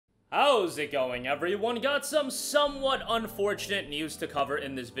How's it going, everyone? Got some somewhat unfortunate news to cover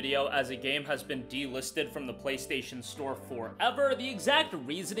in this video, as a game has been delisted from the PlayStation Store forever. The exact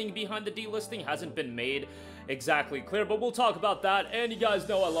reasoning behind the delisting hasn't been made exactly clear, but we'll talk about that. And you guys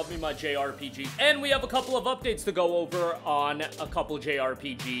know I love me my JRPGs. And we have a couple of updates to go over on a couple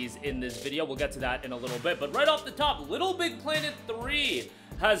JRPGs in this video. We'll get to that in a little bit. But right off the top, Little Big Planet 3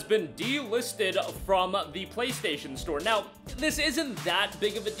 has been delisted from the PlayStation Store. Now, this isn't that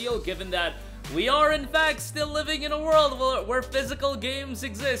big of a deal, given that we are, in fact, still living in a world where physical games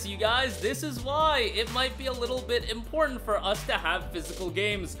exist, you guys. This is why it might be a little bit important for us to have physical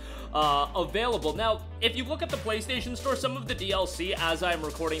games available. Now, if you look at the PlayStation Store, some of the DLC, as I'm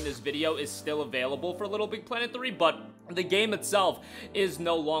recording this video, is still available for Little Big Planet 3, but the game itself is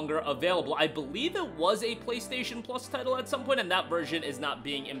no longer available. I believe it was a PlayStation Plus title at some point, and that version is not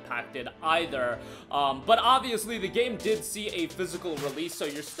being impacted either. But obviously, the game did see a physical release, so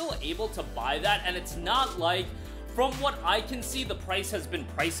you're still able to buy that, and it's not like, from what I can see, the price has been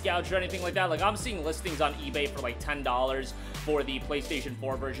price gouged or anything like that. Like, I'm seeing listings on eBay for like $10 for the PlayStation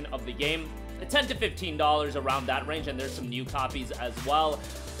 4 version of the game. $10 to $15 around that range, and there's some new copies as well.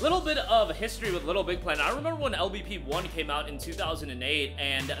 Little bit of history with Little Big Planet. I remember when LBP 1 came out in 2008,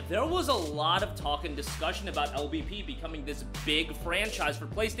 and there was a lot of talk and discussion about LBP becoming this big franchise for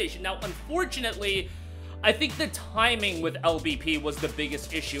PlayStation. Now, unfortunately, I think the timing with LBP was the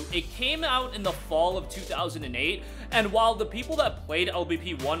biggest issue. It came out in the fall of 2008, and while the people that played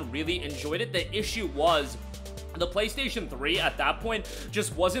LBP 1 really enjoyed it, the issue was the PlayStation 3 at that point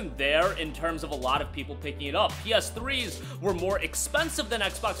just wasn't there in terms of a lot of people picking it up. PS3s were more expensive than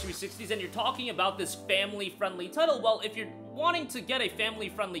Xbox 360s, and you're talking about this family-friendly title. Well, if you're wanting to get a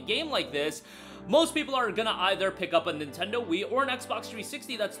family-friendly game like this, most people are gonna either pick up a Nintendo Wii or an Xbox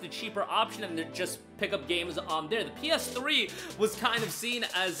 360. That's the cheaper option, and they just pick up games on there. The PS3 was kind of seen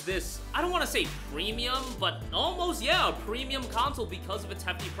as this, I don't want to say premium, but almost, yeah, a premium console because of its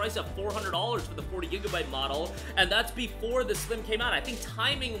hefty price of $400 for the 40GB model, and that's before the Slim came out. I think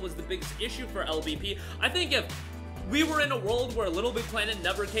timing was the biggest issue for LBP. I think if we were in a world where Little Big Planet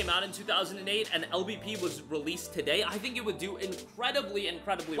never came out in 2008 and LBP was released today, I think it would do incredibly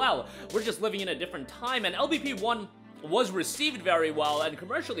well. We're just living in a different time, and LBP 1 was received very well, and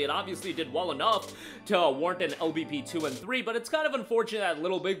commercially it obviously did well enough to warrant an LBP 2 and 3, but it's kind of unfortunate that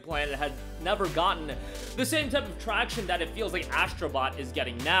Little Big Planet had never gotten the same type of traction that it feels like Astrobot is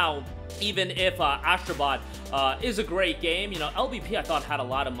getting now. Even if Astrobot is a great game, you know, LBP I thought had a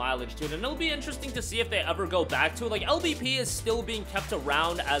lot of mileage to it, and it'll be interesting to see if they ever go back to it. Like, LBP is still being kept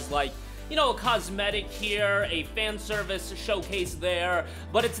around as, like, you know, a cosmetic here, a fan service showcase there,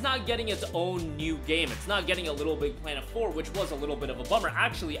 but it's not getting its own new game. It's not getting a Little Big Planet 4, which was a little bit of a bummer.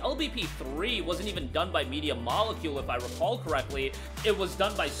 Actually, LBP 3 wasn't even done by Media Molecule, if I recall correctly. It was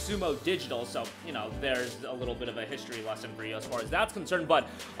done by Sumo Digital, so, you know, there's a little bit of a history lesson for you as far as that's concerned, but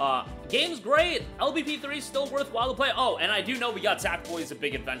game's great. LBP 3 is still worthwhile to play. Oh, and I do know we got Sackboy's A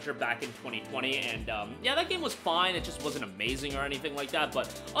Big Adventure back in 2020, and yeah, that game was fine. It just wasn't amazing or anything like that, but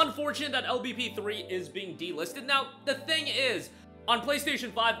unfortunate that LBP 3 is being delisted. Now, the thing is, on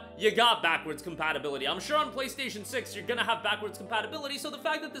PlayStation 5, you got backwards compatibility. I'm sure on PlayStation 6, you're gonna have backwards compatibility, so the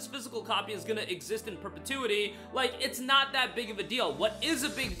fact that this physical copy is gonna exist in perpetuity, like, it's not that big of a deal. What is a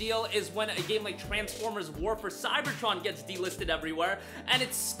big deal is when a game like Transformers War for Cybertron gets delisted everywhere, and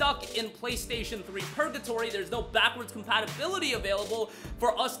it's stuck in PlayStation 3 purgatory. There's no backwards compatibility available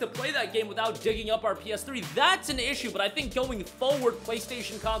for us to play that game without digging up our PS3. That's an issue, but I think going forward,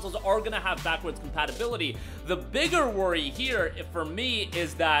 PlayStation consoles are gonna have backwards compatibility. The bigger worry here, for me,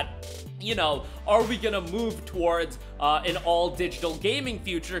 is that, you know, are we gonna move towards an all-digital gaming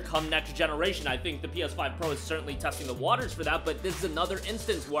future come next generation? I think the PS5 Pro is certainly testing the waters for that, but this is another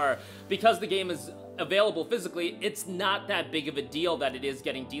instance where, because the game is available physically, it's not that big of a deal that it is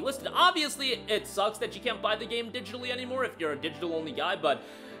getting delisted. Obviously, it sucks that you can't buy the game digitally anymore if you're a digital-only guy, but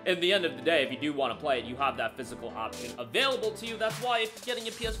in the end of the day, if you do want to play it, you have that physical option available to you. That's why if you're getting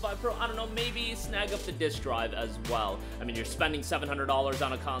a PS5 Pro, I don't know, maybe snag up the disc drive as well. I mean, you're spending $700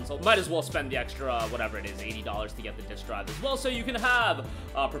 on a console. Might as well spend the extra, whatever it is, $80 to get the disc drive as well, so you can have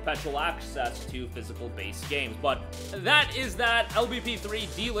perpetual access to physical base games. But that is that. LBP 3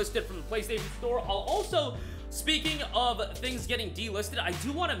 delisted from the PlayStation Store. I'll also Speaking of things getting delisted, I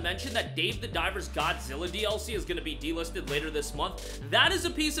do want to mention that Dave the Diver's Godzilla DLC is going to be delisted later this month. That is a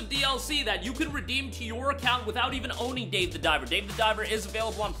piece of DLC that you can redeem to your account without even owning Dave the Diver. Dave the Diver is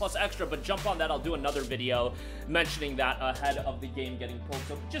available on Plus Extra, but jump on that. I'll do another video mentioning that ahead of the game getting pulled,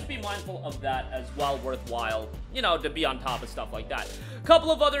 so just be mindful of that as well. Worthwhile, you know, to be on top of stuff like that.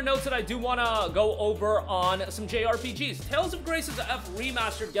 Couple of other notes that I do want to go over on some JRPGs. Tales of Graces F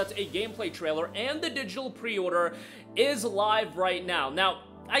Remastered gets a gameplay trailer, and the digital pre-order is live right now. Now,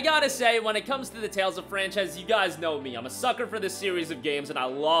 I gotta say, when it comes to the Tales of franchise, you guys know me. I'm a sucker for this series of games, and I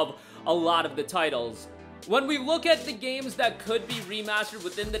love a lot of the titles. When we look at the games that could be remastered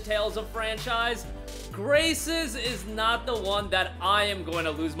within the Tales of franchise, Graces is not the one that I am going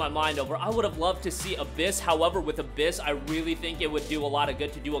to lose my mind over. I would have loved to see Abyss. However, with Abyss, I really think it would do a lot of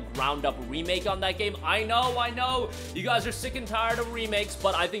good to do a ground-up remake on that game. I know, you guys are sick and tired of remakes,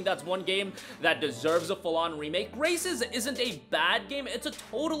 but I think that's one game that deserves a full-on remake. Graces isn't a bad game. It's a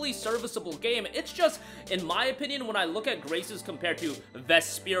totally serviceable game. It's just, in my opinion, when I look at Graces compared to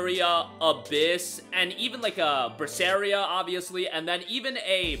Vesperia, Abyss, and even like a Berseria, obviously, and then even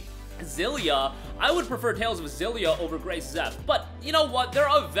a Xillia, I would prefer Tales of Xillia over Graces F. But you know what? They're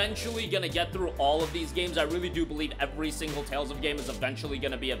eventually gonna get through all of these games. I really do believe every single Tales of game is eventually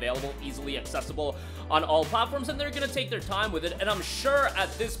gonna be available, easily accessible on all platforms, and they're gonna take their time with it. And I'm sure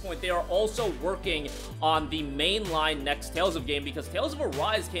at this point they are also working on the mainline next Tales of game, because Tales of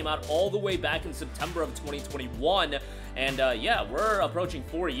Arise came out all the way back in September of 2021. And yeah, we're approaching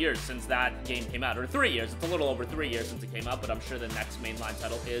 4 years since that game came out, or 3 years. It's a little over 3 years since it came out, but I'm sure the next mainline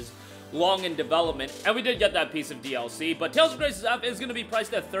title is long in development, and we did get that piece of DLC. But Tales of Graces F is going to be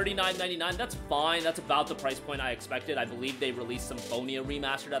priced at $39.99. That's fine. That's about the price point I expected. I believe they released Symphonia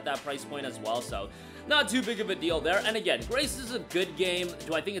Remastered at that price point as well, so not too big of a deal there. And again, Graces is a good game.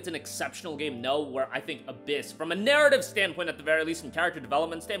 Do I think it's an exceptional game? No. Where I think Abyss, from a narrative standpoint at the very least, and character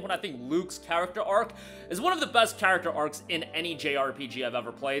development standpoint, I think Luke's character arc is one of the best character arcs in any JRPG I've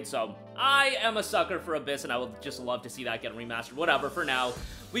ever played, so I am a sucker for Abyss, and I would just love to see that get remastered. Whatever, for now,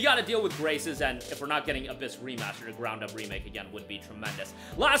 we gotta deal with Graces, and if we're not getting Abyss Remastered, a ground-up remake again would be tremendous.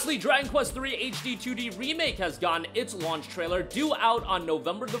 Lastly, Dragon Quest III HD 2D Remake has gotten its launch trailer, due out on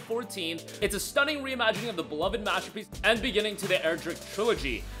November the 14th. It's a stunning reimagining of the beloved masterpiece and beginning to the Erdrick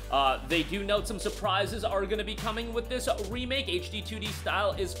trilogy. They do note some surprises are going to be coming with this remake. HD 2D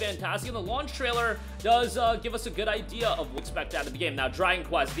style is fantastic, and the launch trailer does give us a good idea of what to expect out of the game. Now, Dragon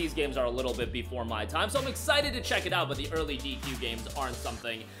Quest, these games are a little bit before my time, so I'm excited to check it out, but the early DQ games aren't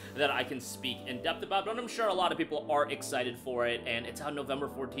something that I can speak in depth about, but I'm sure a lot of people are excited for it, and it's on November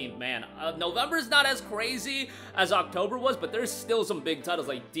 14th. Man, November is not as crazy as October was, but there's still some big titles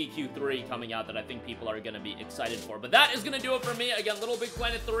like DQ3 coming out that I think people are going to be excited for. But that is going to do it for me. Again, Little Big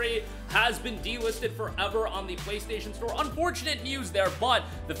Planet 3 has been delisted forever on the PlayStation Store. Unfortunate news there, but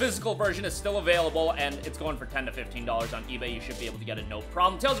the physical version is still available, and it's going for $10 to $15 on eBay. You should be able to get it no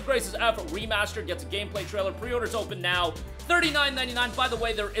problem. Tales of Graces F Remastered gets a gameplay trailer. Pre-orders open now. $39.99. By the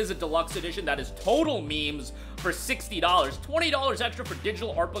way, there is a deluxe edition that is total memes for $60. $20 extra for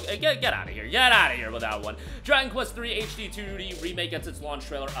digital art book. Get out of here. Get out of here with that one. Dragon Quest III HD 2D Remake gets its launch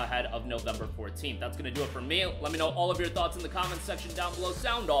trailer ahead of November 14th. That's going to do it for me. Let me know all of your thoughts in the comments section down below.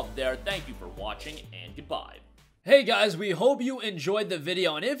 Sound off there. Thank you for watching, and goodbye. Hey guys, we hope you enjoyed the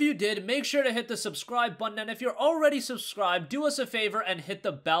video, and if you did, make sure to hit the subscribe button, and if you're already subscribed, do us a favor and hit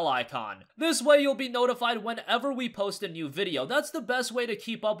the bell icon. This way you'll be notified whenever we post a new video. That's the best way to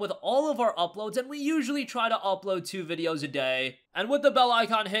keep up with all of our uploads, and we usually try to upload 2 videos a day. And with the bell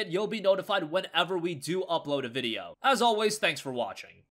icon hit, you'll be notified whenever we do upload a video. As always, thanks for watching.